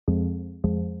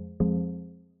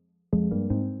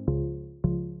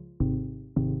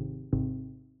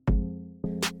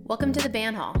Welcome to the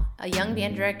Band Hall, a Young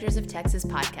Band Directors of Texas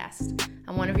podcast.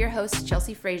 I'm one of your hosts,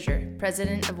 Chelsea Frazier,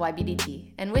 president of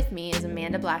YBDT, and with me is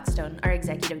Amanda Blackstone, our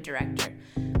executive director.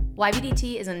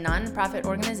 YBDT is a nonprofit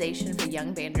organization for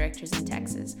young band directors in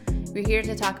Texas. We're here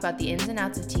to talk about the ins and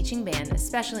outs of teaching band,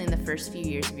 especially in the first few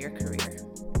years of your career.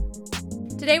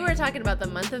 Today we're talking about the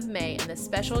month of May and the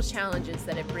special challenges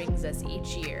that it brings us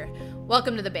each year.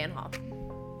 Welcome to the Band Hall.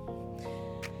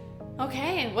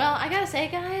 Okay, well, I gotta say,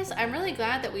 guys, I'm really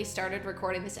glad that we started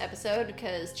recording this episode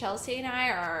because Chelsea and I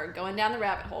are going down the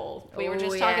rabbit hole. We were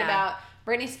just talking about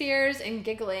Britney Spears and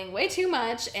giggling way too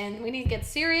much, and we need to get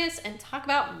serious and talk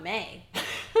about May.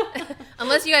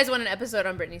 Unless you guys want an episode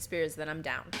on Britney Spears, then I'm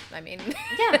down. I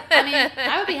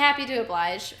would be happy to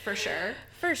oblige, for sure.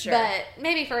 For sure. But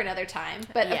maybe for another time.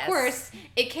 But yes. Of course,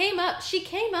 she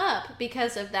came up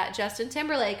because of that Justin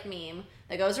Timberlake meme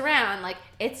that goes around like,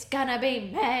 it's gonna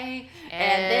be May.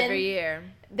 Every year.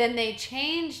 Then they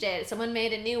changed it. Someone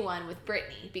made a new one with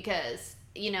Britney because,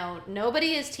 you know,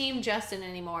 nobody is Team Justin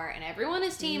anymore and everyone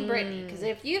is Team Britney. Because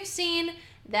if you've seen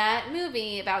that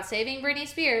movie about saving Britney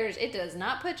Spears, it does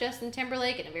not put Justin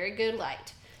Timberlake in a very good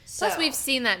light. Plus, we've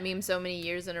seen that meme so many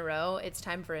years in a row, it's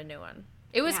time for a new one.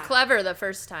 It was clever the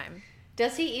first time.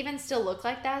 Does he even still look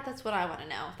like that? That's what I want to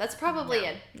know. That's probably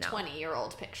a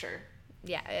 20-year-old picture.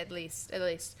 Yeah, at least.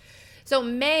 So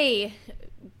May,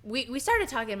 we started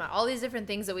talking about all these different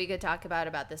things that we could talk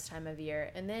about this time of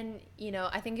year. And then, you know,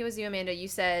 I think it was you, Amanda, you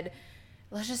said,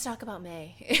 let's just talk about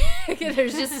May.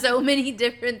 There's just so many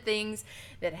different things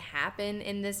that happen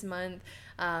in this month.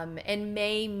 And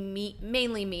May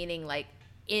mainly meaning like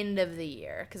end of the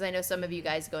year. Because I know some of you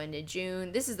guys go into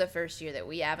June. This is the first year that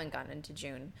we haven't gone into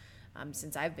June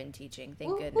since I've been teaching.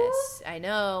 Thank goodness. I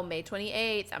know, May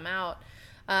 28th, I'm out.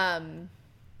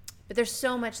 But there's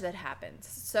so much that happens.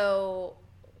 So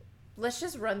let's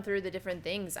just run through the different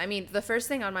things. I mean, the first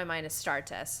thing on my mind is STAR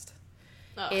Test.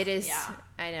 It is,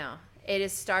 I know. It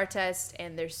is STAR Test,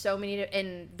 and there's so many,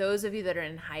 and those of you that are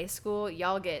in high school,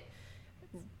 y'all get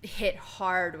hit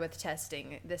hard with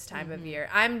testing this time of year.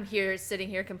 I'm sitting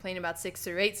here complaining about 6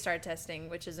 through 8 STAR testing,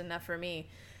 which is enough for me.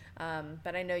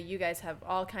 But I know you guys have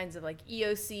all kinds of like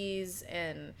EOCs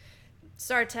and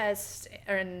STAR tests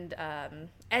and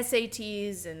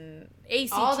SATs and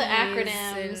ACTs. All the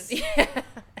acronyms. And,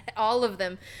 all of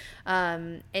them.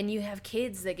 And you have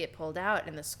kids that get pulled out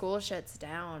and the school shuts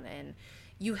down. And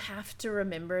you have to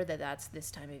remember that that's this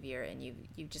time of year and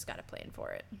you've just got to plan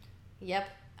for it. Yep.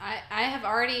 I have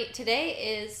already,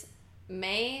 today is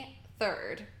May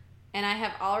 3rd, and I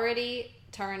have already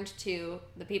turned to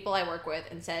the people I work with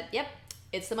and said, yep,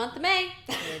 it's the month of May.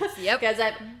 Yep. Because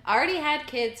I've already had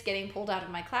kids getting pulled out of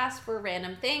my class for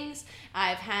random things.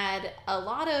 I've had a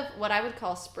lot of what I would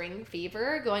call spring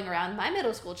fever going around my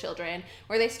middle school children,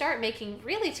 where they start making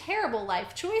really terrible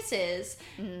life choices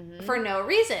for no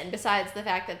reason, besides the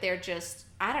fact that they're just,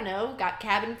 I don't know, got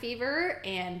cabin fever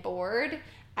and bored.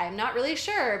 I'm not really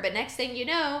sure, but next thing you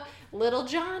know, little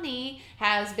Johnny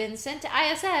has been sent to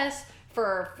ISS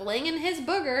for flinging his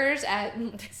boogers at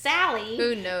Sally.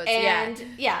 Who knows? And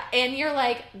and you're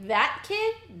like, that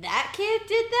kid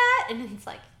did that? And it's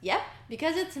like, yep,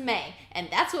 because it's May, and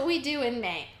that's what we do in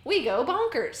May. We go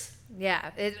bonkers.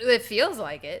 Yeah, it feels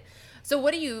like it. So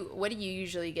what do you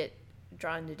usually get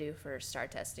drawn to do for STAR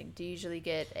testing? Do you usually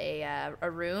get a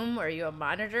room, or are you a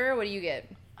monitor? What do you get?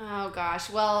 Oh gosh,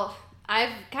 well,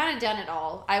 I've kind of done it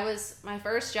all. My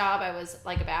first job, I was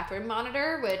like a bathroom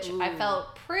monitor, which I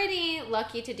felt pretty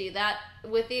lucky to do that,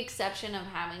 with the exception of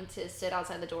having to sit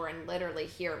outside the door and literally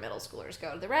hear middle schoolers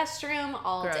go to the restroom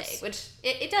all day, which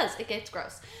it gets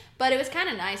gross. But it was kind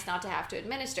of nice not to have to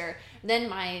administer. Then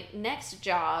my next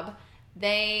job,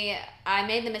 I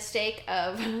made the mistake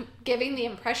of giving the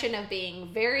impression of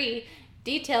being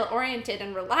detail-oriented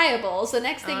and reliable. So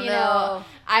next thing know,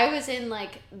 I was in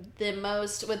like the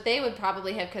most, what they would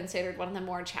probably have considered one of the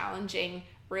more challenging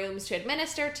rooms to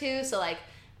administer to. So like,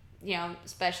 you know,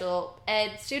 special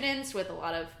ed students with a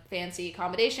lot of fancy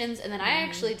accommodations. And then I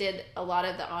actually did a lot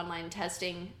of the online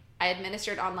testing. I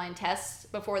administered online tests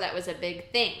before that was a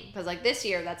big thing. Because like this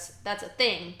year, that's a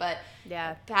thing. But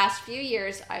past few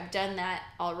years, I've done that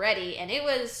already. And it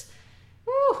was,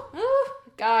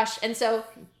 gosh. And so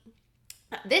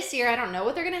this year, I don't know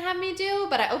what they're going to have me do,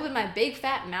 but I opened my big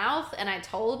fat mouth and I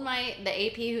told the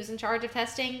AP who's in charge of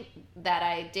testing that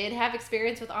I did have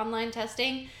experience with online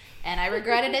testing, and I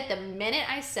regretted it the minute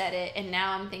I said it, and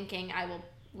now I'm thinking I will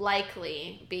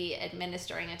likely be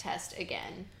administering a test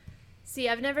again. See,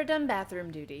 I've never done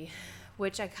bathroom duty,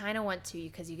 which I kind of want to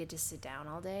because you get to sit down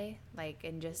all day, like,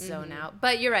 and just zone out.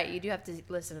 But you're right, you do have to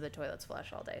listen to the toilets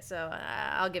flush all day, so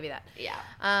I'll give you that. Yeah.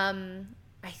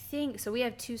 I think so. We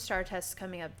have 2 STAR tests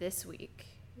coming up this week,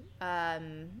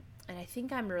 and I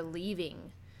think I'm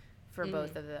relieving for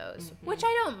both of those, which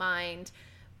I don't mind.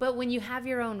 But when you have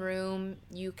your own room,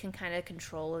 you can kind of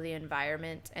control the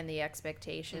environment and the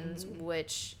expectations,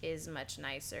 which is much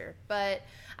nicer. But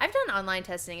I've done online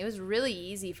testing. It was really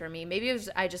easy for me. Maybe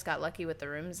I just got lucky with the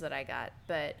rooms that I got.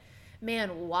 But,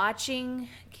 man, watching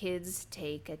kids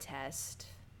take a test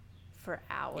for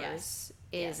hours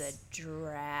is a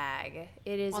drag.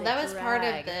 It is Well, that was part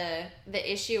of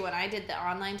the issue when I did the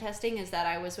online testing, is that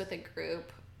I was with a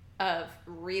group of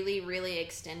really, really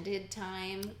extended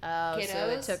time kiddos. So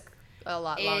it took a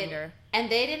lot longer.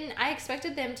 And I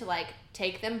expected them to, like,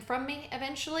 take them from me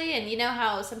eventually. And you know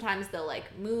how sometimes they'll,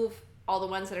 like, move all the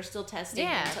ones that are still testing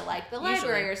into, like, the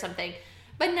library or something.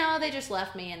 But no, they just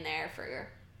left me in there for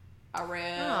a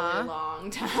really long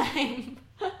time.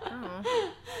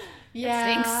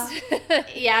 Yeah. It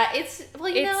stinks. Yeah, it's, well,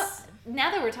 you know, now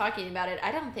that we're talking about it,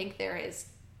 I don't think there is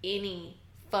any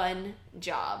fun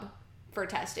job for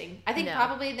testing. I think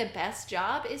probably the best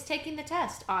job is taking the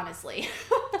test, honestly.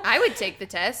 I would take the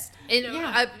test. And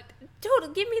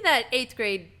give me that 8th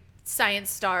grade science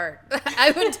star.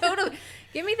 I would totally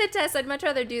give me the test. I'd much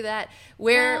rather do that.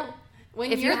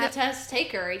 When you're the test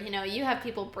taker, you know, you have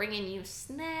people bringing you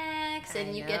snacks,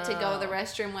 and you get to go to the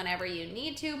restroom whenever you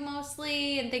need to,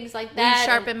 mostly, and things like that. You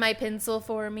sharpen my pencil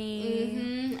for me.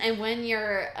 Mm-hmm. And when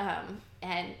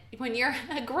you're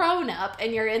a grown up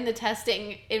and you're in the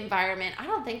testing environment, I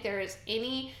don't think there is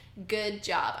any good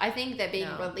job. I think that being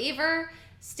a reliever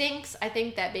stinks. I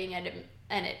think that being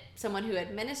someone who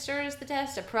administers the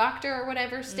test, a proctor or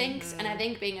whatever, stinks. And I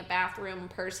think being a bathroom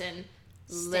person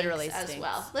stinks as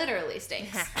well. Literally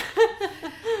stinks.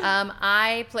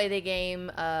 I play the game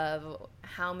of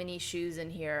how many shoes in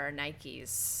here are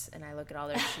Nikes, and I look at all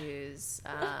their shoes.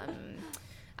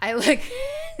 I look,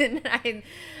 and I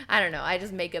don't know. I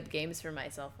just make up games for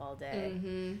myself all day,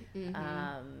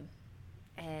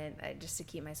 and just to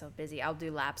keep myself busy, I'll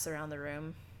do laps around the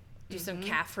room, do some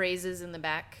calf raises in the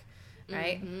back.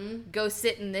 Right? Go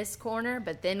sit in this corner,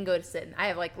 but then go to sit in. I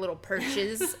have like little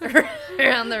perches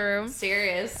around the room.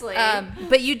 Seriously.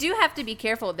 But you do have to be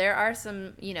careful. There are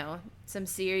some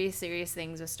serious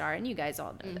things with STAR, and you guys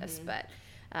all know this, but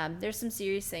there's some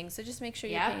serious things. So just make sure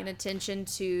you're paying attention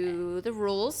to the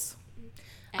rules.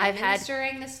 And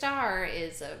administering the STAR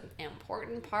is an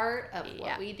important part of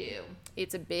what we do.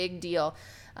 It's a big deal.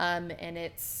 And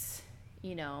it's,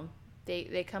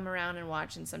 they come around and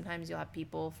watch, and sometimes you'll have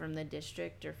people from the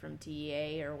district or from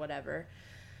TEA or whatever.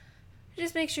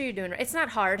 Just make sure you're doing it right. It's not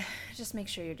hard. Just make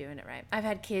sure you're doing it right. I've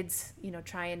had kids,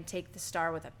 try and take the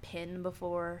STAR with a pin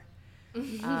before.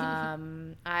 I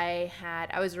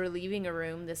was relieving a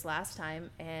room this last time,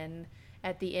 and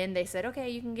at the end they said, okay,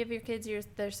 you can give your kids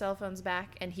their cell phones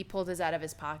back, and he pulled his out of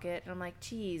his pocket, and I'm like,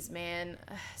 geez, man.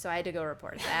 So I had to go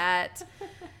report that.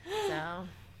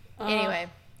 Anyway,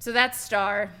 so that's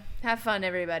STAR. Have fun,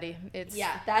 everybody. It's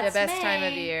that's the best May. Time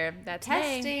of year. That's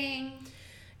testing. May.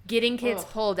 Getting kids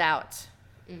pulled out.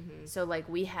 So like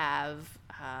we have,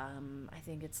 I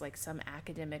think it's like some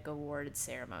academic award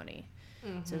ceremony.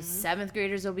 So 7th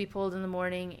graders will be pulled in the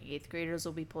morning, 8th graders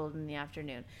will be pulled in the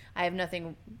afternoon. I have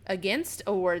nothing against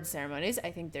award ceremonies.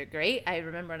 I think they're great. I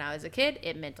remember when I was a kid,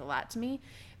 it meant a lot to me.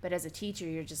 But as a teacher,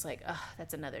 you're just like, oh,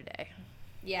 that's another day.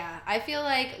 Yeah, I feel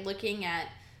like looking at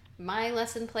my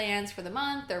lesson plans for the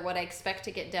month, or what I expect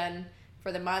to get done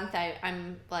for the month,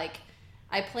 I'm like,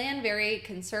 I plan very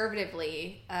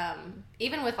conservatively,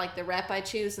 even with like the rep I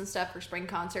choose and stuff for spring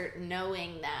concert,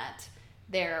 knowing that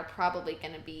there are probably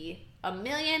going to be a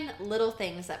million little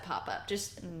things that pop up,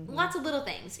 just lots of little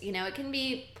things. It can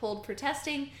be pulled for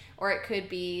testing, or it could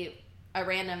be a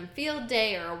random field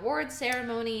day or award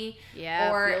ceremony.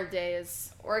 Yeah, field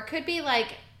days. Or it could be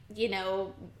like,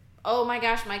 oh my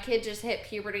gosh, my kid just hit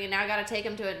puberty and now I got to take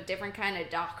him to a different kind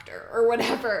of doctor or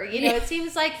whatever. It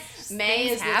seems like May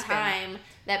is the time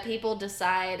that people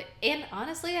decide, and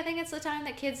honestly, I think it's the time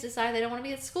that kids decide they don't want to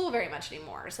be at school very much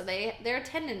anymore. So their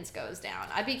attendance goes down.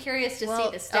 I'd be curious to see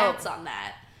the stats on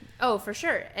that. Oh, for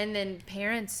sure. And then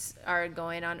parents are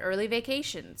going on early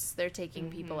vacations. They're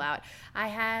taking people out. I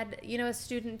had, a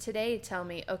student today tell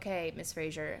me, okay, Miss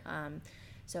Frazier,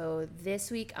 so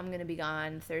this week I'm going to be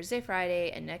gone Thursday,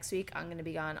 Friday, and next week I'm going to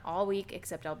be gone all week,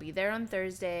 except I'll be there on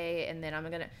Thursday, and then I'm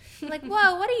like,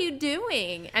 whoa, what are you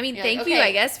doing? I mean, thank you,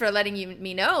 I guess, for letting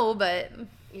me know, but...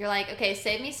 You're like, okay,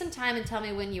 save me some time and tell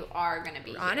me when you are going to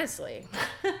be here. Honestly.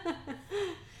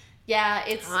 Yeah,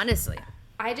 it's... Honestly.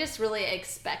 I just really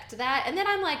expect that. And then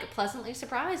I'm like pleasantly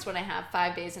surprised when I have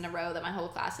 5 days in a row that my whole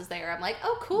class is there. I'm like,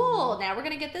 oh, cool. Now we're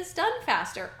going to get this done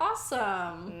faster.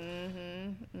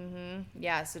 Awesome.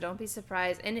 Yeah, so don't be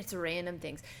surprised. And it's random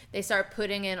things. They start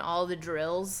putting in all the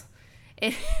drills.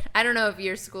 And I don't know if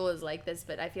your school is like this,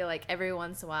 but I feel like every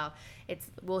once in a while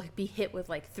we'll be hit with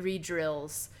like 3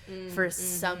 drills for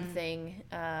something.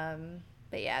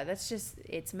 But yeah,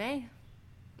 it's May.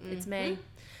 It's May.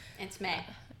 It's May.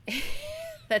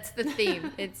 That's the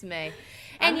theme. It's May.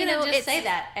 And I'm going to just say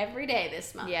that every day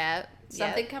this month. Yeah.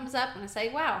 Something comes up and I say,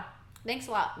 wow, thanks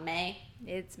a lot, May.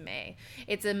 It's May.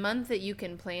 It's a month that you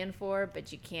can plan for,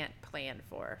 but you can't plan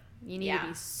for. You need to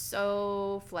be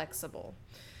so flexible.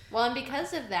 Well, and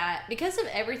because of that, because of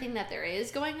everything that there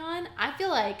is going on, I feel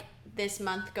like this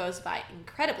month goes by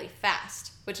incredibly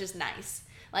fast, which is nice.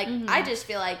 Like, I just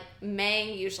feel like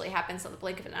May usually happens on the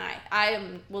blink of an eye.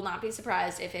 Will not be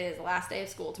surprised if it is the last day of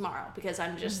school tomorrow, because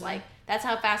I'm just like, that's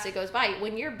how fast it goes by.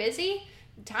 When you're busy,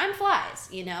 time flies,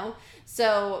 you know?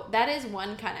 So that is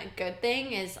one kind of good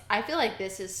thing, is I feel like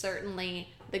this is certainly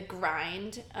the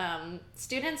grind.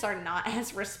 Students are not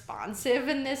as responsive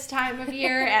in this time of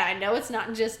year, and I know it's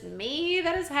not just me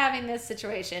that is having this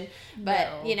situation,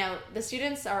 but you know, the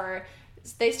students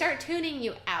they start tuning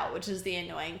you out, which is the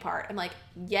annoying part. I'm like,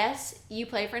 yes, you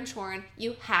play French horn,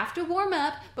 you have to warm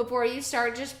up before you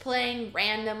start just playing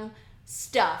random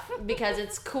stuff because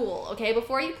it's cool, okay?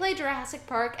 Before you play Jurassic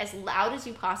Park as loud as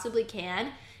you possibly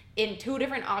can in 2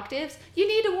 different octaves, you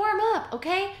need to warm up,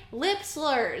 okay? Lip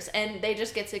slurs, and they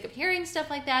just get sick of hearing stuff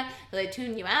like that, so they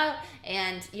tune you out,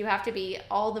 and you have to be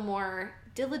all the more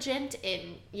diligent,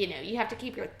 and you know, you have to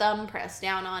keep your thumb pressed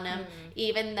down on them,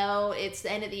 even though it's the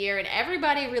end of the year and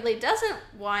everybody really doesn't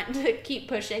want to keep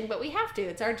pushing, but we have to.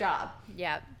 It's our job.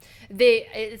 Yeah.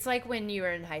 It's like when you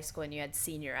were in high school and you had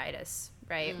senioritis,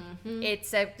 right?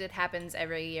 Except it happens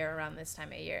every year around this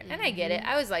time of year. And I get it.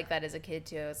 I was like that as a kid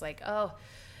too. I was like, oh,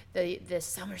 the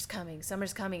summer's coming,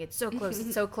 it's so close,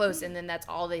 it's so close, and then that's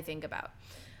all they think about.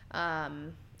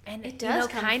 And it does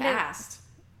come fast.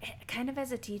 Kind of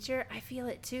as a teacher, I feel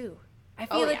it too. I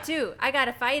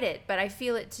gotta fight it, but I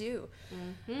feel it too.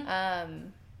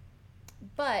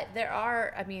 But there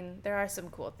are some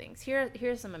cool things.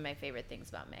 Here's some of my favorite things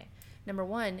about May. Number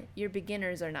 1, your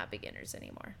beginners are not beginners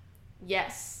anymore.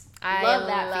 Yes. I love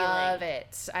that love feeling.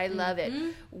 it. I love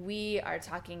it. We are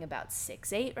talking about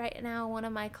 6-8 right now, one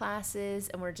of my classes,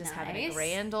 and we're just having a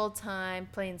grand old time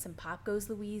playing some Pop Goes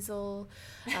the Weasel,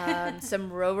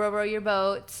 some row your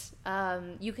boat.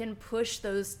 You can push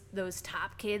those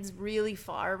top kids really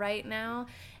far right now,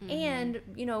 and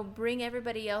you know, bring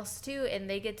everybody else too, and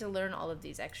they get to learn all of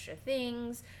these extra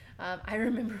things. I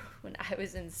remember when I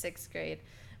was in 6th grade,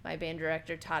 my band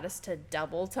director taught us to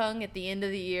double tongue at the end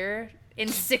of the year in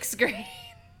 6th grade.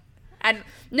 And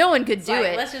no one could do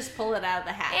it. Let's just pull it out of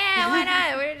the hat. Yeah, why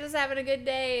not? We're just having a good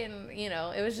day. And, you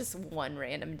know, it was just one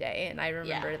random day. And I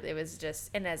remember it was just,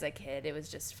 and as a kid, it was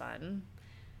just fun.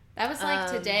 That was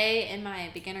like today in my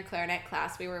beginner clarinet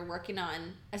class, we were working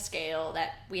on a scale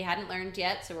that we hadn't learned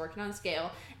yet. So we're working on a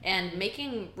scale and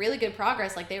making really good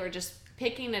progress. Like, they were just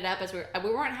picking it up as we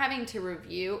weren't having to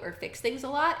review or fix things a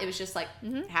lot. It was just like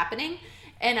happening.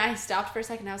 And I stopped for a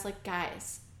second. I was like,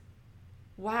 guys,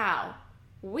 wow,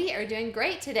 we are doing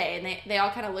great today. And they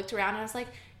all kind of looked around, and I was like,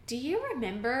 do you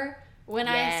remember when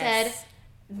I said,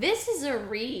 this is a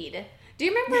reed? Do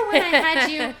you remember when I had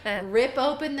you rip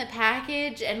open the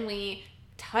package and we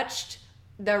touched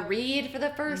the reed for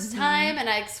the first time, and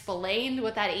I explained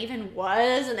what that even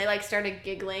was, and they like started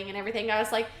giggling and everything? I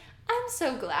was like, I'm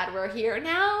so glad we're here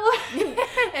now.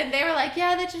 And they were like,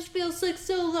 yeah, that just feels like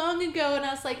so long ago. And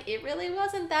I was like, it really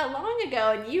wasn't that long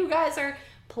ago. And you guys are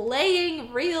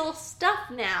playing real stuff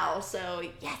now. So,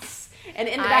 yes. And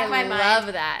in the back of my mind. I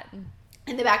love that.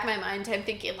 In the back of my mind, I'm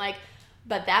thinking, like,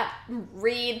 but that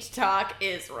reed talk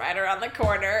is right around the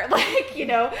corner. Like, you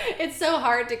know, it's so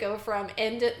hard to go from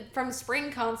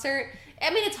spring concert.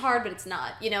 I mean, it's hard, but it's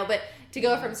not, you know, but to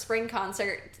go from spring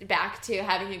concert back to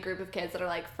having a group of kids that are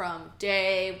like from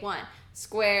day 1,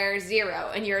 square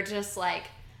 0, and you're just like,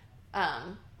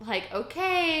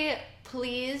 okay,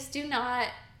 please do not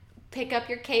pick up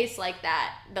your case like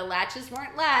that. The latches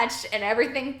weren't latched and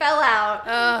everything fell out.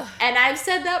 Ugh. And I've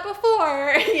said that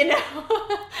before, you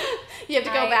know. You have to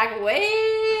go back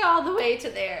all the way to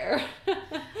there.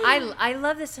 I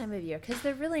love this time of year because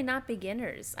they're really not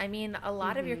beginners. I mean, a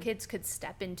lot of your kids could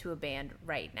step into a band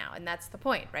right now, and that's the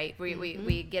point, right?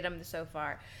 We get them so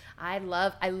far. I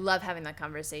love having that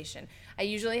conversation. I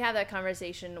usually have that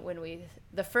conversation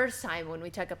the first time when we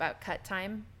talk about cut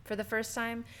time for the first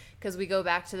time, because we go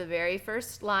back to the very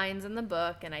first lines in the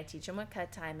book, and I teach them what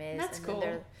cut time is. That's and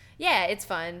cool. Yeah, it's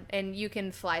fun, and you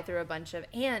can fly through a bunch of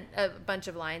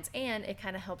lines, and it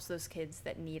kind of helps those kids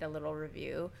that need a little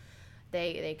review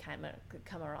they kind of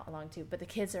come along too. But the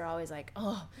kids are always like,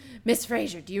 oh, Miss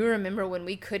Frazier, do you remember when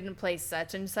we couldn't play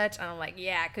such and such? And I'm like,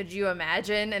 yeah, could you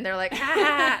imagine? And they're like,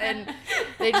 ha, and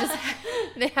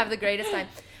they have the greatest time.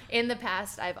 In the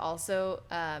past, I've also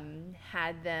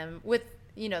had them with,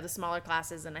 the smaller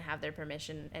classes, and I have their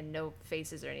permission and no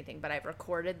faces or anything, but I've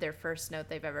recorded their first note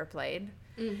they've ever played.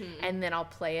 Mm-hmm. And then I'll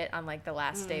play it on like the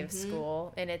last day of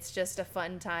school, and it's just a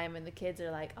fun time, and the kids are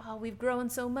like, oh, we've grown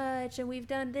so much, and we've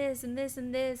done this and this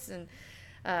and this, and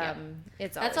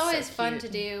that's always so fun to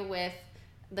do with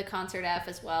the Concert F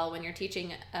as well, when you're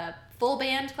teaching a full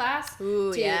band class.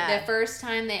 Ooh, yeah. The first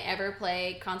time they ever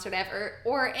play Concert F,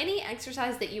 or any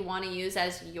exercise that you want to use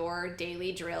as your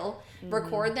daily drill,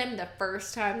 record them the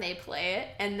first time they play it,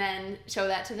 and then show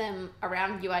that to them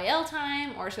around UIL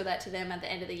time, or show that to them at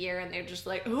the end of the year, and they're just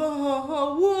like,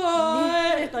 oh,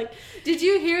 what? Like, did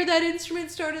you hear that instrument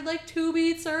started like 2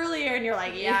 beats earlier? And you're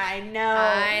like, yeah,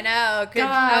 I know.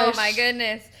 Oh my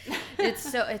goodness.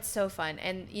 It's so fun.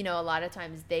 And a lot of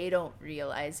times they don't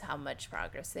realize how much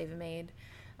progress they've made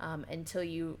until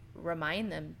you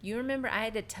remind them. You remember I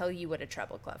had to tell you what a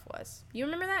treble clef was. You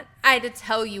remember that? I had to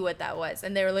tell you what that was,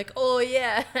 and they were like, oh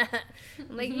yeah.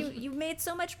 I'm like, you've made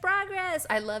so much progress.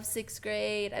 I love 6th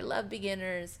grade. I love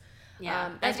beginners.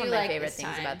 That's one of my favorite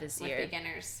things about this year.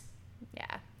 Beginners.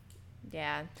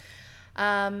 Yeah.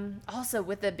 Also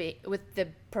with the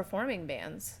performing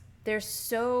bands, they're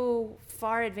so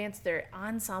far advanced. They're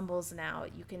ensembles now.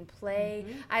 You can play.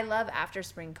 I love after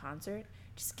spring concert,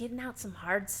 just getting out some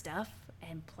hard stuff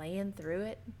and playing through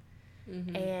it.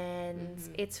 And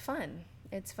it's fun.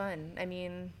 It's fun. I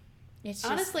mean, it's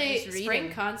just, honestly,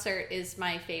 spring concert is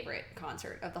my favorite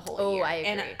concert of the whole year. I agree.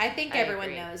 And I think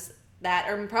everyone knows that,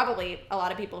 or probably a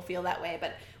lot of people feel that way.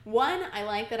 But one, I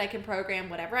like that I can program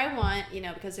whatever I want,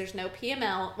 because there's no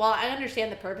PML. Well, I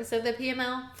understand the purpose of the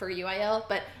PML for UIL,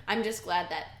 but I'm just glad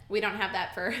that we don't have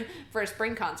that for a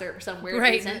spring concert for some weird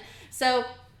reason. So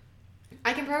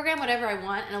I can program whatever I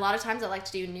want, and a lot of times I like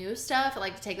to do new stuff. I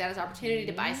like to take that as an opportunity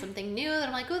to buy something new that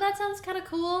I'm like, oh, that sounds kind of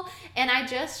cool. And I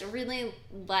just really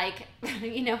like,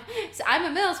 so I'm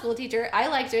a middle school teacher. I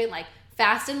like doing like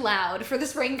fast and loud for the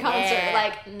spring concert,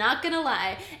 like, not gonna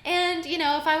lie. And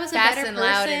if I was a fast better and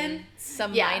person, loud in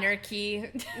some minor key,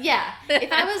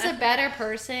 if I was a better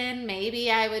person, maybe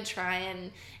I would try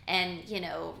and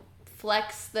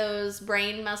flex those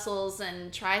brain muscles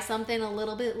and try something a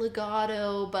little bit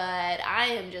legato, but I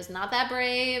am just not that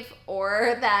brave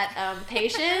or that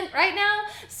patient right now.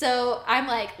 So I'm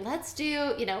like, let's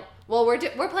do, well,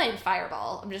 we're playing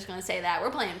Fireball. I'm just going to say that.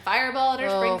 We're playing Fireball at our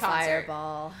spring concert.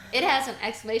 Fireball. It has an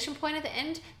exclamation point at the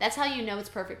end. That's how you know it's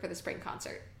perfect for the spring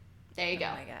concert. There you go.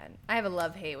 Oh my God. I have a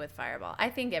love-hate with Fireball. I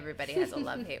think everybody has a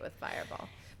love-hate with Fireball.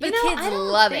 But kids I don't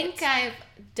love think I've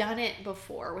done it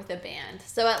before with a band.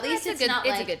 So at least it's not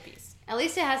like... It's a good piece. At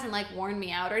least it hasn't like worn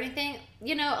me out or anything.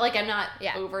 Like I'm not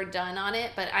overdone on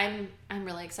it, but I'm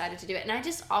really excited to do it. And I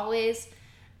just always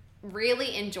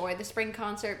really enjoy the spring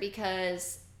concert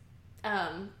because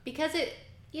it,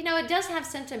 it does have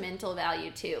sentimental value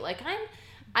too. Like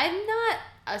I'm not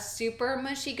a super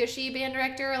mushy-gushy band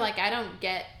director. Like I don't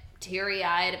get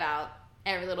teary-eyed about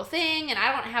every little thing, and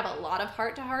I don't have a lot of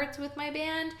heart-to-hearts with my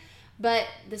band, but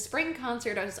the spring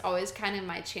concert is always kind of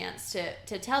my chance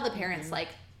to tell the parents, like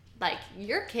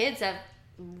your kids have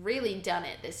really done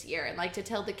it this year, and like to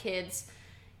tell the kids,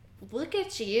 look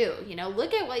at you,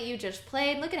 look at what you just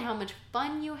played, look at how much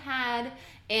fun you had,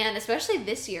 and especially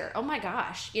this year, oh my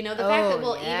gosh, the fact that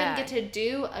we'll even get to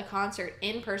do a concert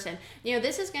in person,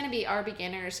 this is going to be our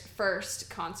beginners' first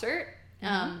concert,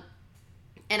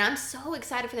 and I'm so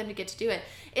excited for them to get to do it.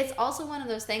 It's also one of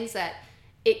those things that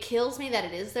it kills me that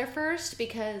it is their first,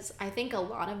 because I think a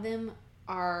lot of them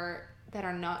that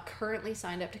are not currently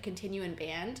signed up to continue in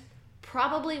band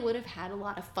probably would have had a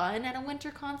lot of fun at a winter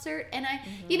concert. And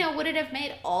would it have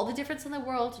made all the difference in the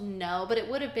world? No, but it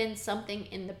would have been something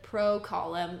in the pro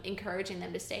column encouraging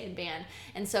them to stay in band.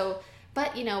 And so...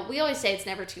 But, we always say it's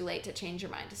never too late to change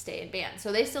your mind to stay in band.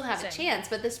 So they still have a chance.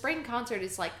 But the spring concert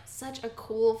is like such a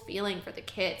cool feeling for the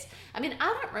kids. I mean, I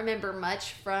don't remember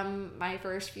much from my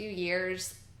first few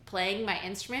years playing my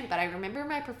instrument, but I remember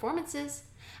my performances.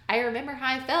 I remember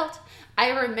how I felt.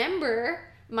 I remember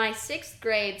my 6th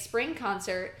grade spring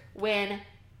concert when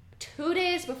 2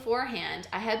 days beforehand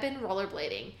I had been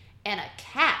rollerblading and a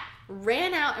cat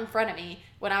ran out in front of me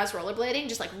when I was rollerblading,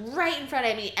 just like right in front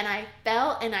of me, and I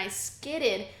fell and I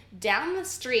skidded down the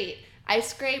street. I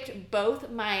scraped both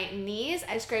my knees,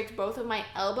 I scraped both of my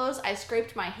elbows, I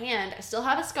scraped my hand, I still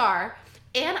have a scar,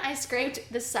 and I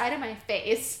scraped the side of my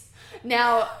face.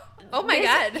 Now, oh my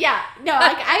God. Yeah, no,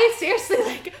 like I seriously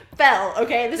like fell,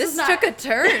 okay? This took a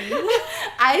turn.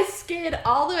 I skid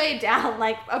all the way down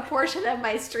like a portion of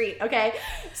my street, okay?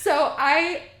 So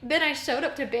then I showed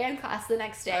up to band class the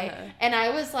next day, and I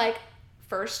was like,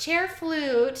 first chair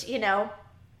flute, you know,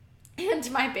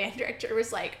 and my band director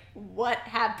was like, what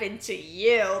happened to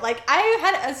you? Like, I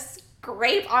had a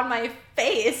scrape on my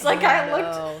face. Like, I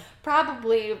looked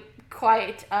probably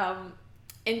quite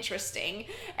interesting.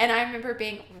 And I remember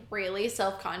being really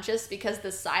self-conscious because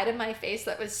the side of my face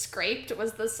that was scraped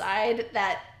was the side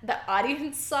that the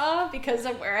audience saw because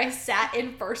of where I sat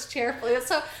in first chair flute.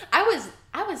 So I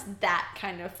was that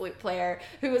kind of flute player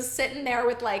who was sitting there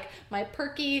with like my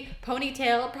perky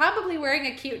ponytail, probably wearing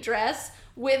a cute dress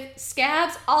with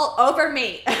scabs all over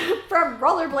me from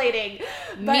rollerblading.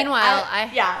 But meanwhile,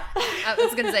 I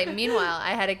was going to say, meanwhile,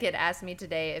 I had a kid ask me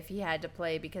today if he had to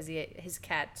play because his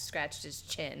cat scratched his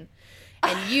chin.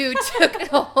 And you took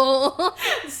a whole...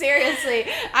 Seriously.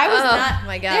 I was not... Oh,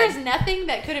 my God. There's nothing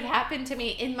that could have happened to me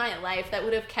in my life that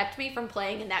would have kept me from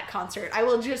playing in that concert. I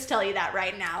will just tell you that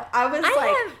right now. I was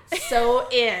so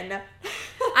in.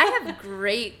 I have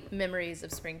great memories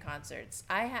of spring concerts.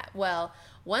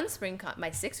 One my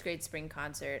 6th grade spring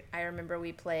concert, I remember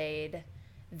we played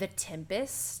The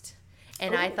Tempest.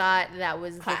 And I thought that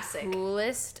was classic. The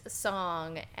coolest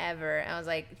song ever. And I was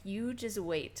like, you just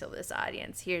wait till this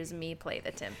audience hears me play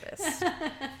The Tempest.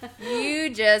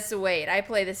 You just wait. I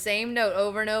play the same note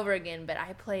over and over again, but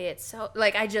I play it so,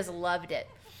 like, I just loved it.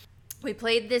 We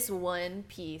played this one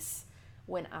piece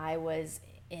when I was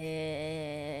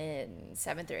in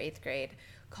 7th or 8th grade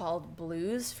called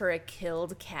Blues for a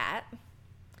Killed Cat.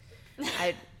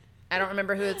 I don't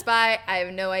remember who it's by. I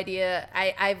have no idea.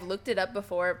 I've looked it up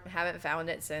before, haven't found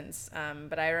it since.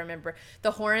 But I remember the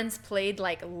horns played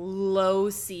like low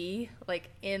C, like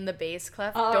in the bass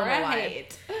clef. Don't know why.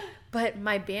 But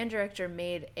my band director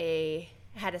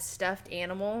had a stuffed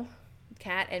animal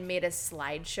cat and made a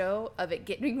slideshow of it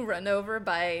getting run over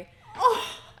by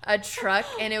a truck,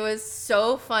 and it was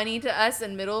so funny to us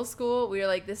in middle school. We were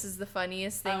like, "This is the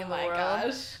funniest thing in the world."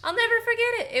 Gosh. I'll never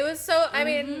forget it. It was so. I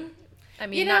mean,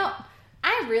 you know,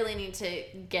 I really need to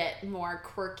get more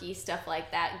quirky stuff like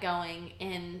that going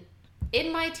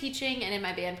in my teaching and in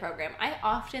my band program. I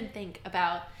often think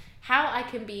about how I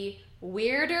can be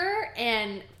weirder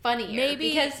and funnier. Maybe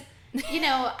because, you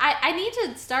know, I need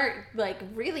to start like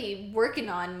really working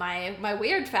on my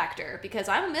weird factor because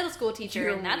I'm a middle school teacher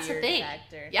and that's the thing.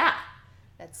 Factor. Yeah.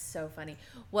 That's so funny.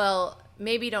 Well,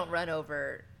 maybe don't run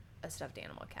over a stuffed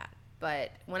animal cat.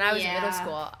 But when I was in middle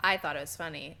school, I thought it was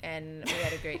funny, and we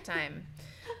had a great time.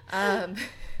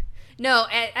 No,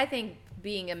 I think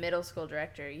being a middle school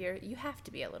director, you have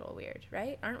to be a little weird,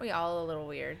 right? Aren't we all a little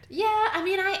weird? Yeah, I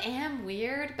mean, I am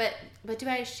weird, but do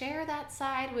I share that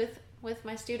side with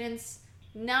my students?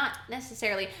 Not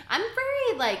necessarily. I'm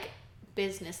very, like,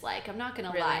 business-like. I'm not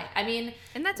going to lie. I mean,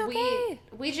 and that's okay.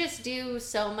 We just do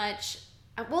so much.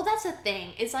 Well, that's the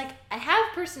thing. It's like I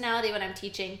have personality when I'm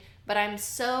teaching, but I'm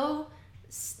so,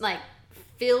 like,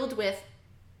 filled with,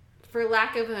 for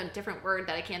lack of a different word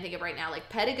that I can't think of right now, like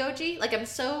pedagogy. Like,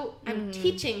 I'm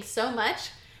teaching so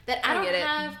much that I don't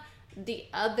have the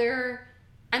other,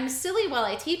 I'm silly while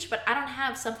I teach, but I don't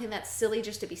have something that's silly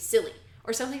just to be silly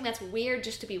or something that's weird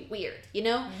just to be weird, you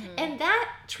know? Mm-hmm. And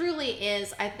that truly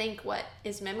is, I think, what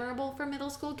is memorable for middle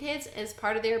school kids as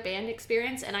part of their band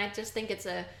experience. And I just think it's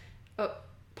a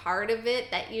part of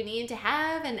it that you need to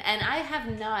have. And I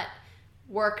have not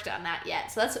worked on that yet.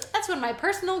 So that's one of my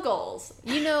personal goals.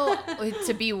 You know,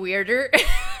 to be weirder.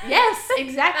 Yes,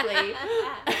 exactly.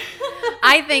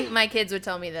 I think my kids would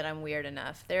tell me that I'm weird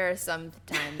enough. There are some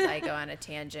times I go on a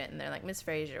tangent and they're like, Miss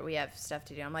Fraser, we have stuff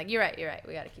to do. I'm like, you're right.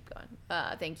 We got to keep going.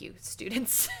 Thank you,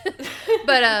 students.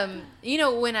 But, you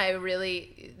know,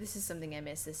 this is something I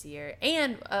missed this year.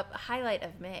 And a highlight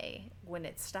of May, when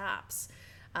it stops,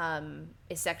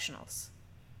 is sectionals.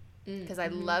 Because I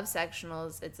love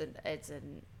sectionals. It's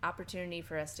an opportunity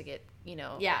for us to get, you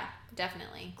know,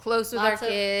 definitely close with our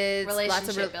kids,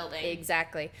 relationship building.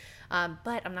 Exactly.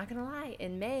 But I'm not gonna lie.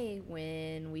 In May,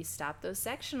 when we stop those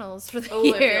sectionals for the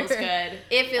year, it feels good.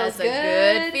 It feels good.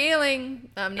 That's a good feeling.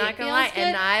 I'm not gonna lie,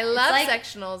 and I love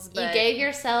sectionals. But you gave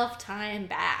yourself time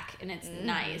back, and it's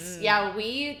nice. Yeah,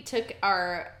 we took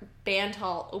our band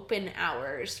hall open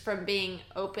hours from being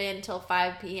open till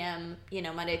 5 p.m. you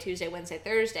know, Monday, Tuesday, Wednesday,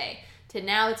 Thursday, to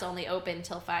now it's only open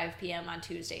till 5 p.m. on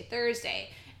Tuesday,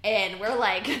 Thursday. And we're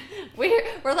like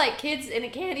we're like kids in a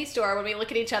candy store when we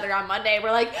look at each other on Monday.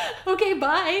 We're like, okay,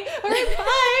 bye. All right,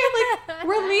 bye. Like,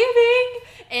 we're leaving.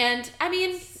 And I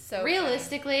mean, So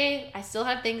realistically, I still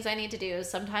have things I need to do.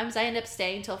 Sometimes I end up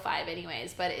staying till 5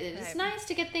 anyways, but it is Right. nice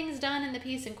to get things done in the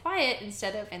peace and quiet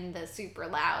instead of in the super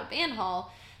loud band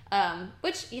hall,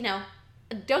 which, you know,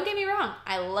 don't get me wrong.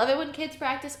 I love it when kids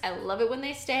practice. I love it when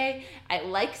they stay. I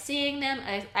like seeing them.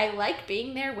 I like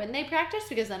being there when they practice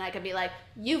because then I can be like,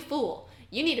 you fool,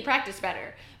 you need to practice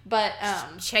better. But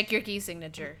check your key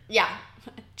signature. yeah,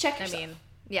 check yourself. I mean,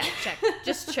 yeah, check.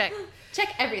 Just check.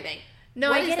 Check everything.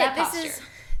 No, What I is get that it. posture?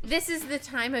 This is the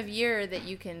time of year that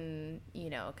you can,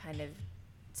 you know, kind of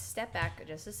step back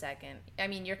just a second. I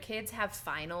mean, your kids have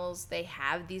finals. They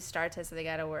have these star tests that they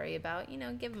got to worry about. You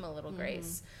know, give them a little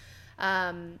grace.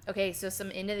 Okay, so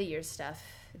some end of the year stuff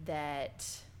that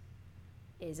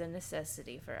is a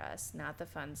necessity for us. Not the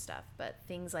fun stuff, but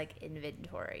things like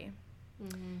inventory.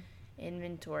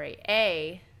 Inventory.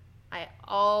 I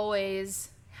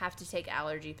always have to take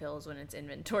allergy pills when it's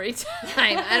inventory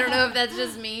time. I don't know if that's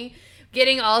just me.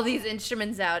 Getting all these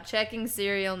instruments out, checking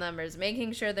serial numbers,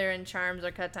 making sure they're in charms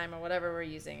or cut time or whatever we're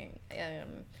using.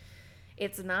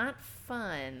 It's not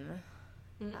fun,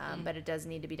 but it does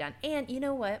need to be done. And you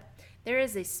know what? There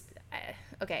is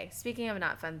okay, speaking of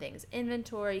not fun things,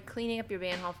 inventory, cleaning up your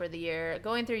band hall for the year,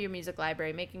 going through your music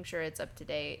library, making sure it's up to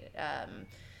date,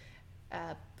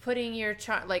 putting your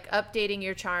updating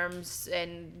your charms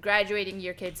and graduating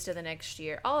your kids to the next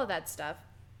year, all of that stuff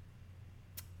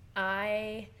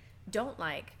I don't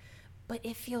like, but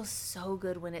it feels so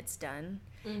good when it's done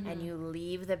and you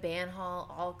leave the band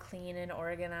hall all clean and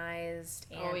organized.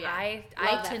 And I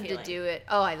tend to do it.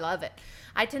 Oh, I love it.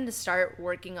 I tend to start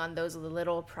working on those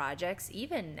little projects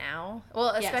even now. Well,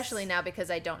 especially now because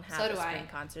I don't have a spring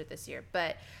concert this year,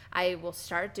 but I will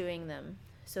start doing them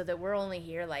so that we're only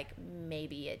here like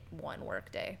maybe at one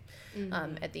work day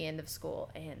at the end of school.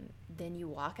 And then you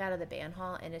walk out of the band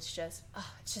hall and it's just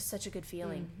such a good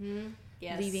feeling.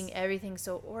 Yes. Leaving everything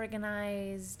so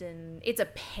organized, and it's a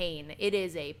pain. It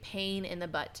is a pain in the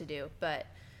butt to do, but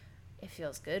it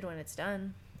feels good when it's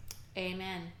done.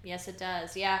 Amen. Yes, it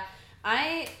does. Yeah.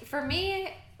 For me,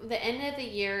 the end of the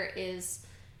year is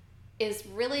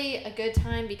really a good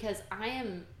time because I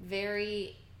am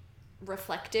very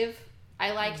reflective.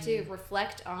 I like to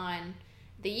reflect on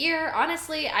the year.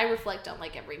 Honestly, I reflect on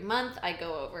like every month. I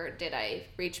go over, did I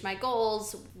reach my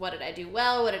goals? What did I do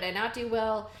well? What did I not do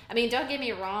well? I mean, don't get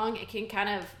me wrong. It can kind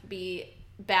of be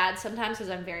bad sometimes because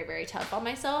I'm very, very tough on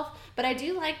myself. But I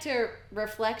do like to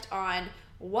reflect on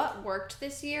what worked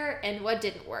this year and what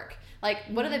didn't work. Like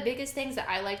one of the biggest things that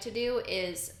I like to do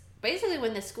is basically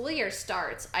when the school year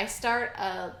starts, I start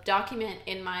a document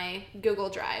in my Google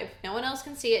Drive. No one else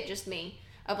can see it, just me,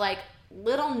 of like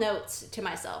little notes to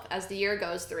myself as the year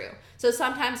goes through. So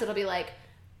sometimes it'll be like,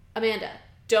 Amanda,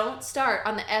 don't start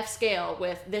on the F scale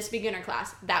with this beginner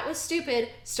class. That was stupid.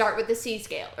 Start with the C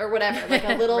scale or whatever. Like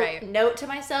a little note to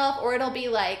myself. Or it'll be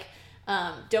like,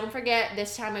 don't forget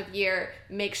this time of year,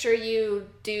 make sure you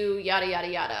do yada, yada,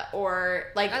 yada. Or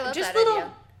like just little,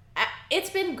 idea. It's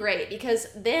been great because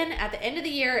then at the end of the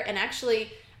year, and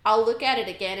actually I'll look at it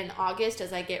again in August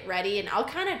as I get ready and I'll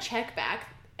kind of check back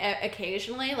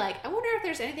occasionally, like I wonder if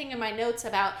there's anything in my notes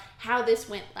about how this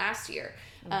went last year.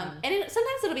 And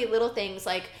sometimes it'll be little things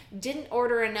like didn't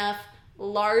order enough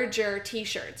larger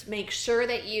t-shirts. Make sure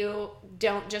that you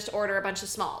don't just order a bunch of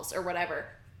smalls or whatever.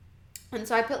 And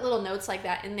so I put little notes like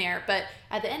that in there. But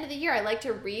at the end of the year, I like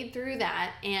to read through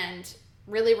that and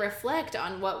really reflect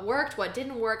on what worked, what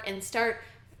didn't work, and start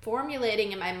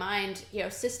formulating in my mind,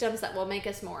 systems that will make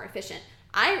us more efficient.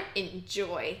 I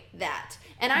enjoy that.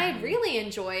 And I really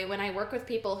enjoy when I work with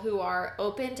people who are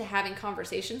open to having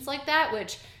conversations like that,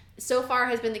 which so far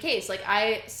has been the case. Like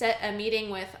I set a meeting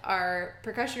with our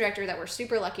percussion director that we're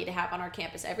super lucky to have on our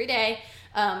campus every day.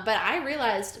 But I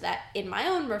realized that in my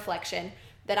own reflection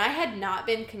that I had not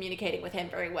been communicating with him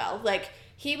very well. Like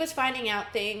he was finding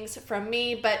out things from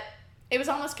me, but it was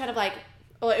almost kind of like,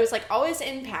 well, it was like always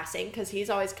in passing because he's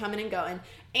always coming and going.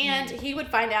 And he would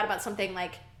find out about something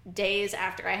like days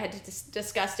after I had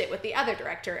discussed it with the other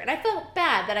director. And I felt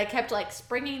bad that I kept like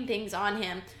springing things on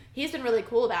him. He's been really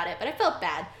cool about it, but I felt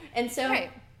bad. And so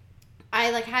I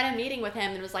like had a meeting with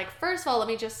him and was like, first of all, let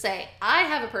me just say, I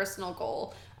have a personal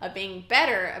goal of being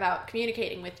better about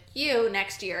communicating with you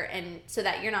next year, and so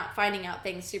that you're not finding out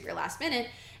things super last minute.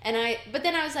 But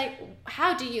then I was like,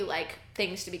 how do you like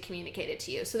things to be communicated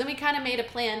to you? So then we kind of made a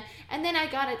plan, and then I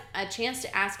got a chance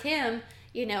to ask him,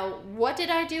 what did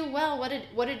I do well? What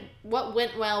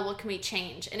went well? What can we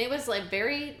change? And it was like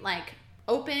very like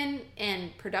open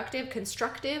and productive,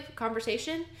 constructive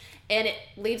conversation. And it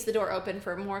leaves the door open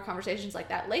for more conversations like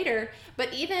that later.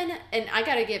 But and I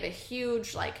got to give a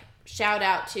huge like shout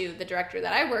out to the director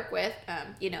that I work with.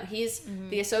 He's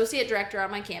the associate director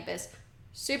on my campus.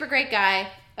 Super great guy.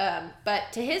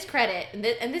 But to his credit,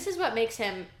 and this is what makes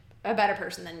him a better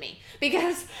person than me,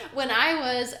 because when I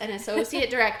was an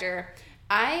associate director,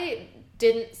 I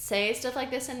didn't say stuff like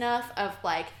this enough of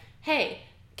like, hey,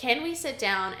 can we sit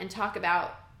down and talk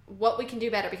about what we can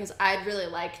do better, because I'd really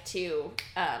like to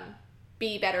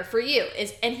be better for you.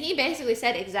 And he basically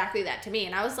said exactly that to me,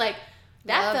 and I was like,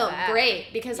 that felt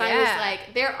great, because I was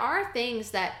like, there are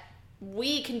things that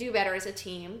we can do better as a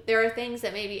team. There are things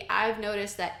that maybe I've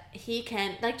noticed that he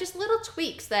can, like just little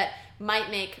tweaks that might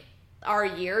make our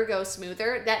year go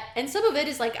smoother. And some of it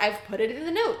is like, I've put it in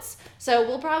the notes. So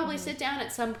we'll probably sit down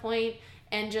at some point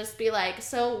and just be like,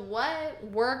 so what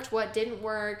worked, what didn't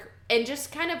work, and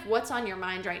just kind of what's on your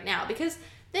mind right now. Because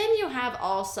then you have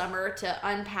all summer to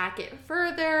unpack it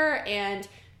further and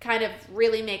kind of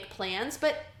really make plans.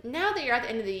 But now that you're at the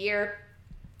end of the year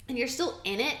and you're still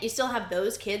in it, you still have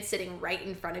those kids sitting right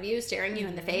in front of you, staring you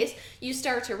in the face, you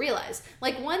start to realize,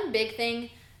 like, one big thing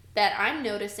that I'm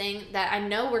noticing that I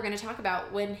know we're going to talk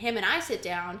about when him and I sit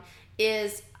down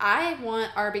is I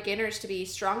want our beginners to be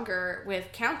stronger with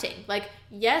counting. Like,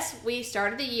 yes, we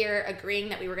started the year agreeing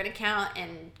that we were going to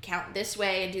count this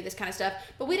way and do this kind of stuff,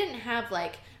 but we didn't have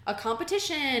like a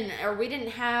competition, or we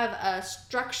didn't have a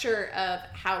structure of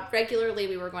how regularly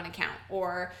we were going to count,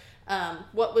 or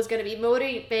what was going to be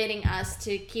motivating us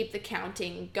to keep the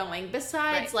counting going,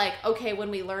 besides like, okay, when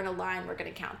we learn a line, we're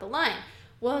going to count the line.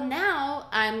 Well, now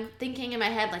I'm thinking in my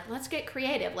head, like, let's get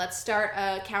creative. Let's start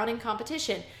a counting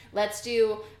competition. Let's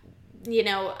do,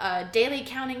 a daily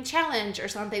counting challenge or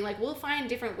something. Like, we'll find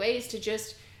different ways to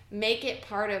just make it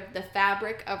part of the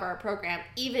fabric of our program,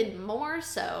 even more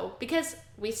so, because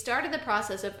we started the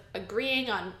process of agreeing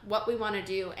on what we want to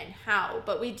do and how,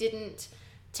 but we didn't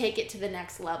take it to the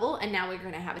next level, and now we're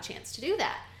going to have a chance to do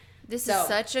that. This is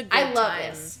such a good time. I love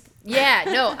this. Yeah,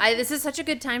 no, this is such a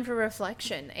good time for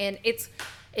reflection, and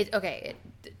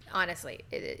honestly,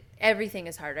 everything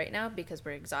is hard right now because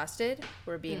we're exhausted.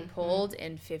 We're being pulled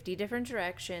in 50 different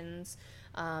directions,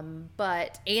 and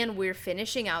we're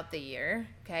finishing out the year.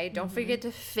 Okay, don't forget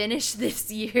to finish this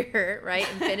year, right,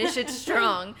 and finish it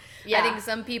strong. Yeah. I think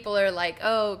some people are like,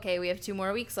 oh, okay, we have 2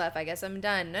 more weeks left. I guess I'm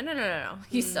done. No.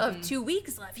 You still have 2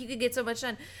 weeks left. You could get so much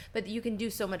done, but you can do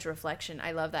so much reflection.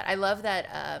 I love that. I love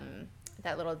that.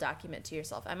 That little document to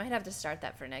yourself. I might have to start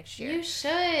that for next year. You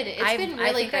should. It's been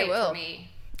really great for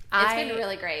me. It's been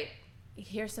really great.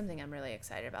 Here's something I'm really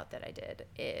excited about that I did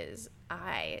is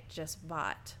I just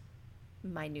bought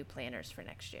my new planners for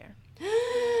next year.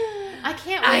 I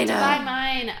can't wait to buy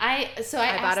mine. I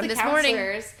bought them this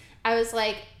morning. I was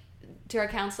like, to our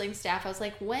counseling staff, I was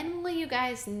like, when will you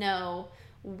guys know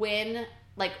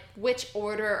which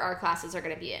order our classes are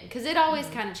going to be in? Because it always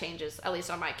kind of changes, at least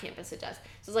on my campus it does.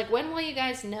 So it's like, when will you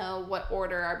guys know what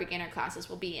order our beginner classes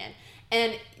will be in?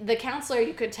 And the counselor,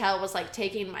 you could tell, was like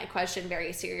taking my question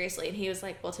very seriously. And he was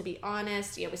like, well, to be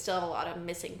honest, we still have a lot of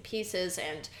missing pieces,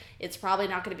 and it's probably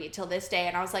not going to be till this day.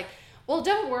 And I was like, well,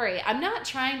 don't worry. I'm not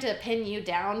trying to pin you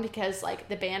down because, like,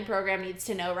 the band program needs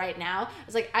to know right now. I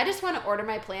was like, I just want to order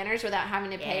my planners without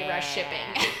having to pay rush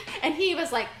shipping. And he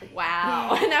was like,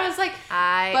 wow. And I was like,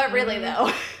 but really,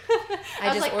 though.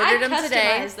 I just ordered them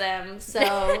today. I customize them,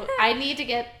 so I need to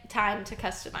get time to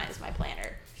customize my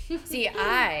planner. See,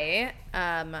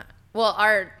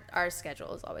 our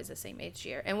schedule is always the same each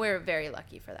year, and we're very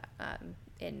lucky for that,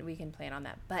 and we can plan on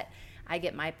that. But I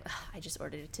just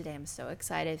ordered it today. I'm so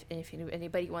excited. And if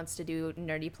anybody wants to do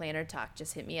nerdy planner talk,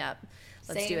 just hit me up.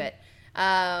 Let's do it.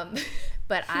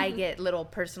 But I get little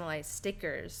personalized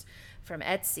stickers from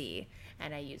Etsy,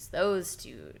 and I use those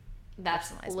to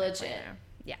personalize my planner.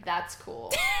 Yeah, that's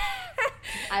cool.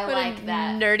 I like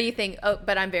that nerdy thing. Oh,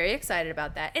 but I'm very excited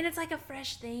about that, and it's like a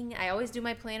fresh thing. I always do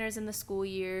my planners in the school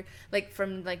year, like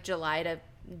from like July to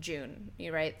June.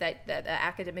 You're right, that the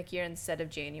academic year instead of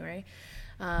January.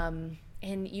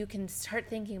 And you can start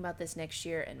thinking about this next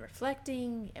year and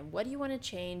reflecting. And what do you want to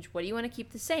change? What do you want to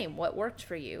keep the same? What worked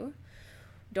for you?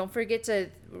 Don't forget to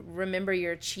remember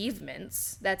your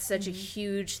achievements. That's such a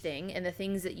huge thing. And the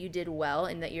things that you did well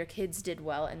and that your kids did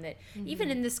well. And that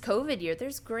even in this COVID year,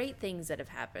 there's great things that have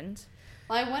happened.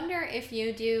 Well, I wonder if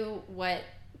you do what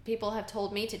people have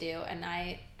told me to do. And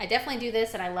I definitely do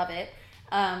this and I love it.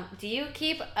 Do you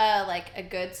keep a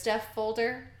good stuff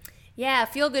folder? Yeah,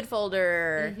 feel-good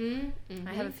folder.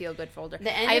 I have a feel-good folder.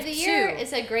 The end of the year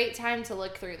is a great time to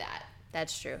look through that.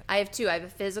 That's true. I have 2. I have a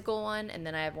physical one, and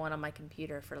then I have one on my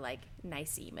computer for, like,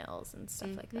 nice emails and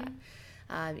stuff like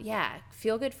that.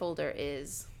 Feel-good folder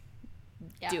is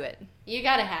do it. You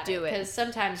got to have Do it. because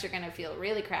sometimes you're going to feel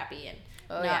really crappy and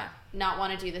not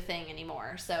want to do the thing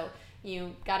anymore. So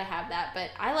you got to have that. But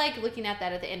I like looking at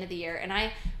that at the end of the year, and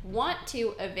I want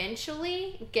to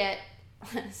eventually get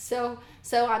so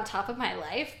on top of my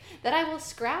life that I will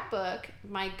scrapbook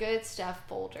my good stuff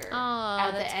folder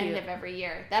at the end of every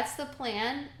year. That's the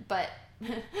plan, but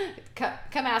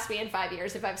come ask me in 5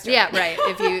 years if I've started. Yeah, right.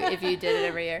 If you did it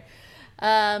every year.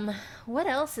 What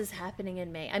else is happening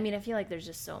in May? I mean, I feel like there's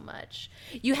just so much.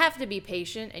 You have to be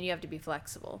patient and you have to be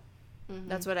flexible. Mm-hmm.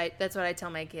 That's what I tell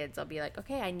my kids. I'll be like,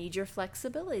 okay, I need your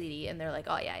flexibility, and they're like,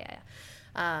 oh yeah.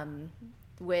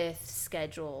 With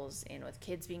schedules and with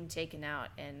kids being taken out,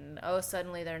 and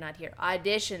suddenly they're not here.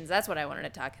 Auditions. That's what I wanted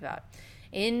to talk about.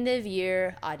 End of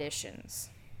year auditions.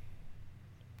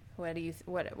 What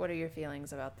are your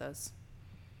feelings about those?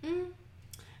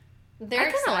 They're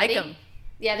I kind of like them.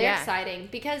 Yeah, they're exciting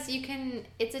because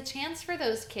it's a chance for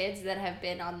those kids that have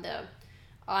been on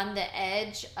the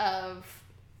edge of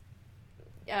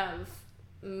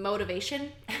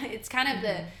motivation. It's kind of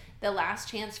the last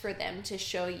chance for them to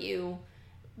show you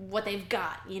what they've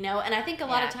got, and I think a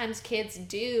lot of times kids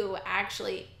do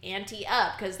actually ante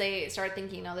up because they start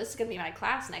thinking, this is going to be my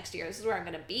class next year. This is where I'm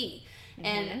going to be. Mm-hmm.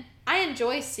 And I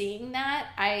enjoy seeing that.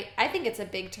 I think it's a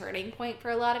big turning point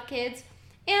for a lot of kids.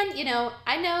 And,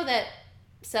 I know that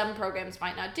some programs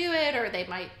might not do it, or they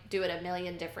might do it a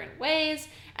million different ways,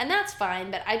 and that's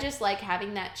fine. But I just like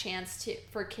having that chance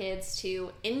for kids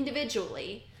to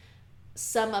individually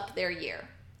sum up their year.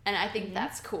 And I think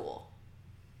that's cool.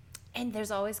 And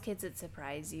there's always kids that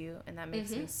surprise you, and that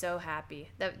makes me so happy.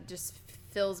 That just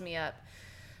fills me up.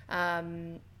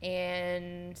 And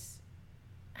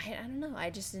I don't know,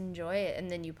 I just enjoy it. And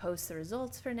then you post the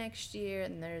results for next year,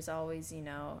 and there's always,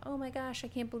 oh my gosh, I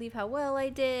can't believe how well I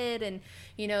did. And,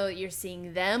 you're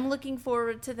seeing them looking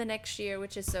forward to the next year,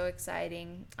 which is so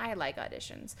exciting. I like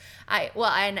auditions.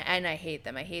 And I hate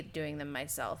them. I hate doing them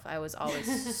myself. I was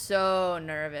always so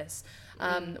nervous.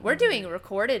 We're doing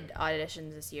recorded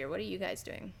auditions this year. What are you guys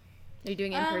doing? Are you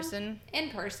doing in person? In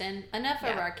person. Enough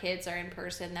of our kids are in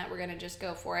person that we're going to just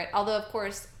go for it. Although, of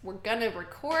course, we're going to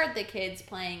record the kids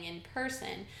playing in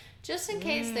person just in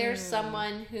case there's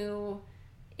someone who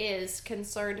is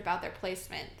concerned about their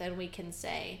placement. Then we can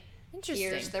say,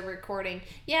 here's the recording.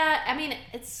 Yeah, I mean,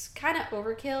 it's kind of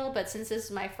overkill, but since this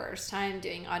is my first time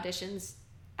doing auditions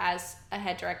as a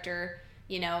head director,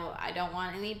 I don't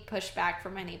want any pushback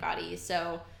from anybody.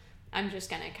 So I'm just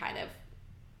going to kind of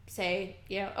say,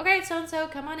 okay, so-and-so,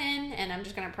 come on in, and I'm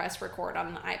just going to press record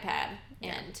on the iPad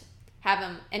and have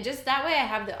them, and just that way I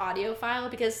have the audio file,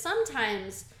 because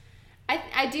sometimes,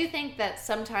 I do think that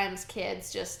sometimes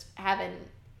kids just have an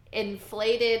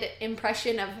inflated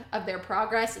impression of their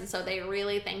progress, and so they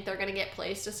really think they're going to get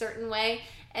placed a certain way,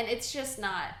 and it's just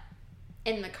not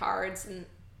in the cards, and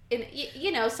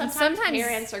sometimes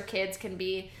parents or kids can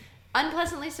be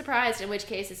unpleasantly surprised, in which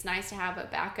case it's nice to have a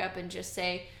backup and just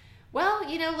say, well,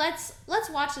 let's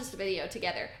watch this video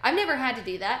together. I've never had to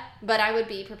do that, but I would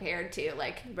be prepared to,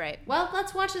 well,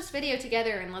 let's watch this video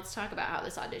together and let's talk about how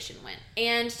this audition went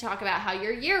and talk about how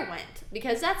your year went,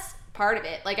 because that's part of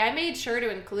it. I made sure to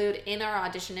include in our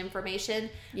audition information,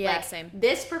 same.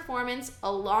 This performance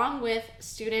along with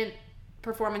student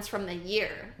performance from the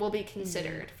year will be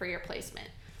considered for your placement.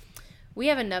 We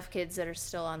have enough kids that are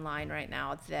still online right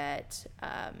now that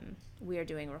we are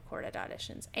doing recorded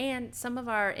auditions. And some of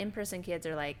our in-person kids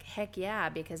are like, heck yeah,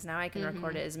 because now I can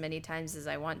record it as many times as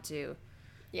I want to.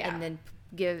 Yeah. And then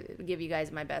give you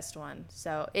guys my best one.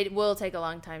 So it will take a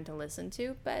long time to listen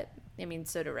to, but I mean,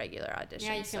 so do regular auditions.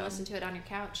 Yeah, you can listen to it on your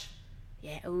couch.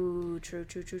 Yeah. Ooh, true.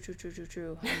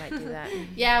 I might do that.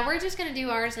 Yeah, we're just going to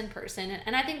do ours in person.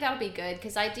 And I think that'll be good,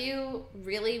 because I do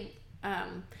really,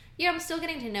 I'm still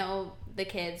getting to know the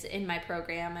kids in my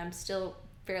program. I'm still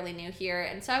fairly new here,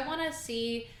 and so I want to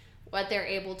see what they're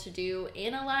able to do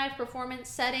in a live performance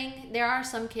setting. There are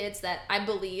some kids that I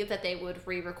believe that they would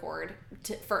re-record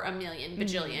for a million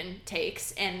bajillion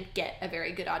takes and get a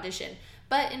very good audition,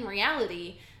 but in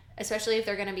reality, especially if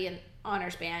they're going to be an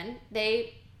honors band,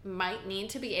 they might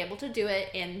need to be able to do it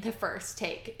in the first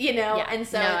take, and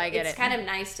so it's kind of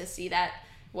nice to see that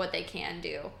what they can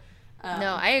do.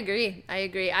 No, I agree.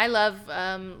 I love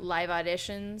live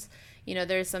auditions.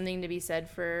 There's something to be said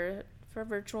for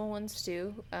virtual ones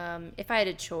too. If I had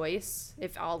a choice,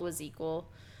 if all was equal,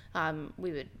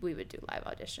 we would do live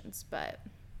auditions. But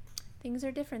things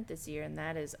are different this year, and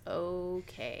that is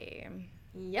okay.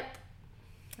 Yep.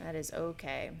 That is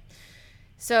okay.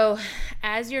 So,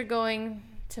 as you're going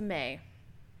to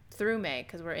through May,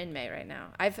 because we're in May right now.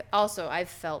 I've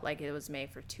felt like it was May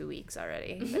for 2 weeks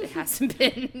already, but it hasn't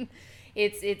been.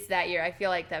 it's that year. I feel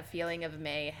like that feeling of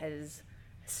May has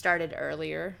started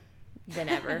earlier than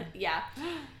ever. Yeah.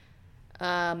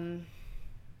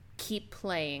 Keep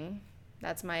playing.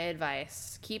 That's my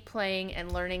advice. Keep playing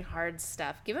and learning hard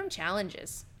stuff. Give them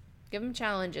challenges.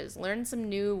 Learn some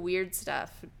new weird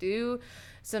stuff. Do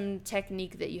some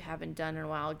technique that you haven't done in a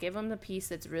while. Give them the piece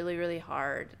that's really, really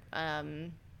hard.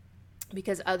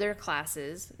 Because other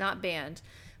classes, not band,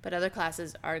 but other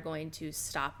classes are going to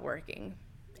stop working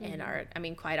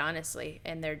and quite honestly,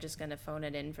 and they're just going to phone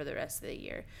it in for the rest of the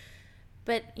year.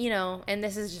 But, and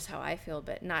this is just how I feel,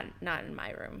 but not in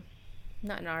my room.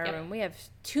 Not in our room. We have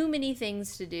too many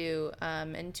things to do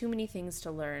and too many things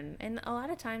to learn. And a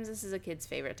lot of times this is a kid's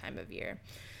favorite time of year.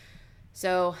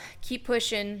 So keep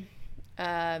pushing.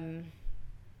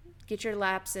 Get your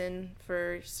laps in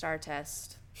for STAR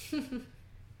test.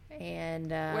 And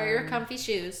wear your comfy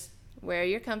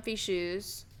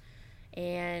shoes.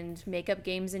 And make up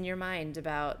games in your mind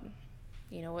about,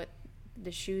 what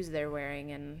the shoes they're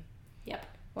wearing and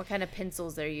what kind of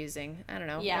pencils they're using. I don't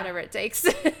know, whatever it takes.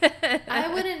 I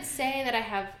wouldn't say that I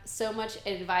have so much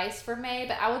advice for May,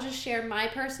 but I will just share my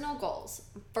personal goals.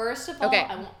 First of all,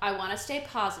 I want to stay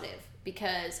positive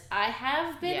because I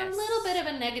have been a little bit of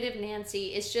a negative Nancy.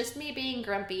 It's just me being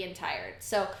grumpy and tired.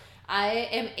 So I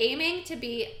am aiming to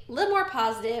be a little more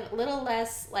positive, a little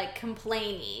less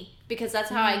complainy, because that's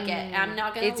how I get. I'm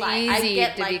not gonna lie, it's easy I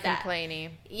get to like be that.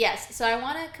 Complainy. Yes, so I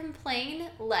want to complain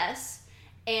less,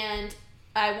 and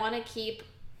I want to keep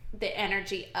the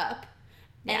energy up.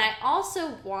 Yeah. And I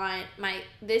also want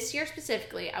this year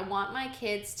specifically, I want my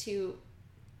kids to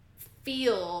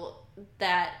feel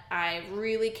that I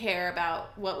really care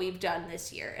about what we've done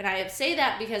this year. And I say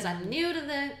that because I'm new to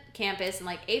the campus and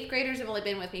 8th graders have only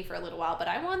been with me for a little while, but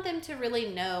I want them to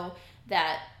really know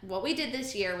that what we did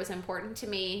this year was important to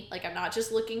me. I'm not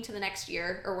just looking to the next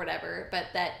year or whatever, but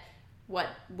that what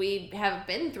we have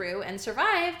been through and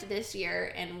survived this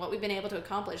year and what we've been able to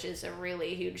accomplish is a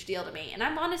really huge deal to me. And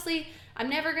I'm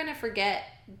never going to forget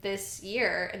this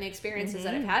year and the experiences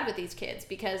that I've had with these kids,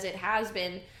 because it has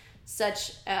been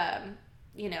such,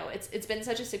 it's been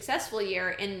such a successful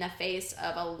year in the face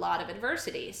of a lot of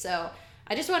adversity. So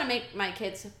I just want to make my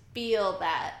kids feel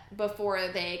that before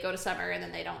they go to summer and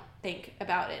then they don't think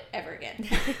about it ever again.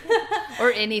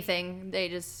 Or anything. They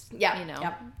just,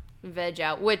 veg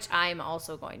out, which I'm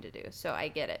also going to do. So I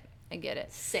get it.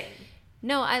 Same.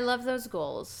 No, I love those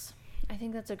goals. I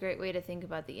think that's a great way to think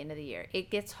about the end of the year. It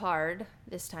gets hard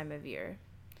this time of year.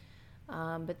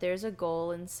 But there's a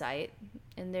goal in sight,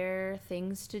 and there are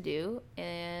things to do,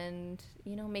 and,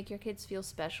 make your kids feel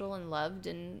special and loved,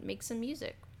 and make some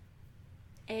music.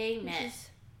 Amen.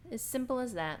 As simple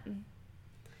as that.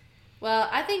 Well,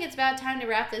 I think it's about time to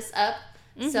wrap this up.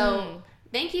 So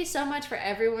thank you so much for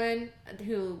everyone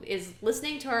who is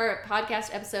listening to our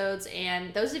podcast episodes,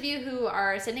 and those of you who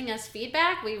are sending us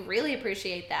feedback, we really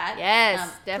appreciate that.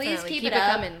 Yes, definitely. Please keep it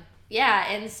up. Coming. Yeah,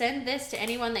 and send this to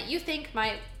anyone that you think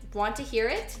might want to hear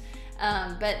it.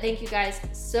 But thank you guys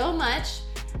so much.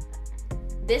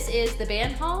 This is The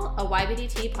Band Hall, a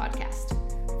YBDT podcast.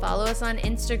 Follow us on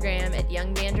Instagram at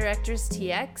Young Band Directors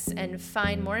TX, and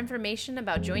find more information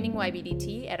about joining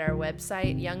YBDT at our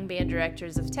website,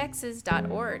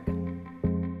 youngbanddirectorsoftexas.org.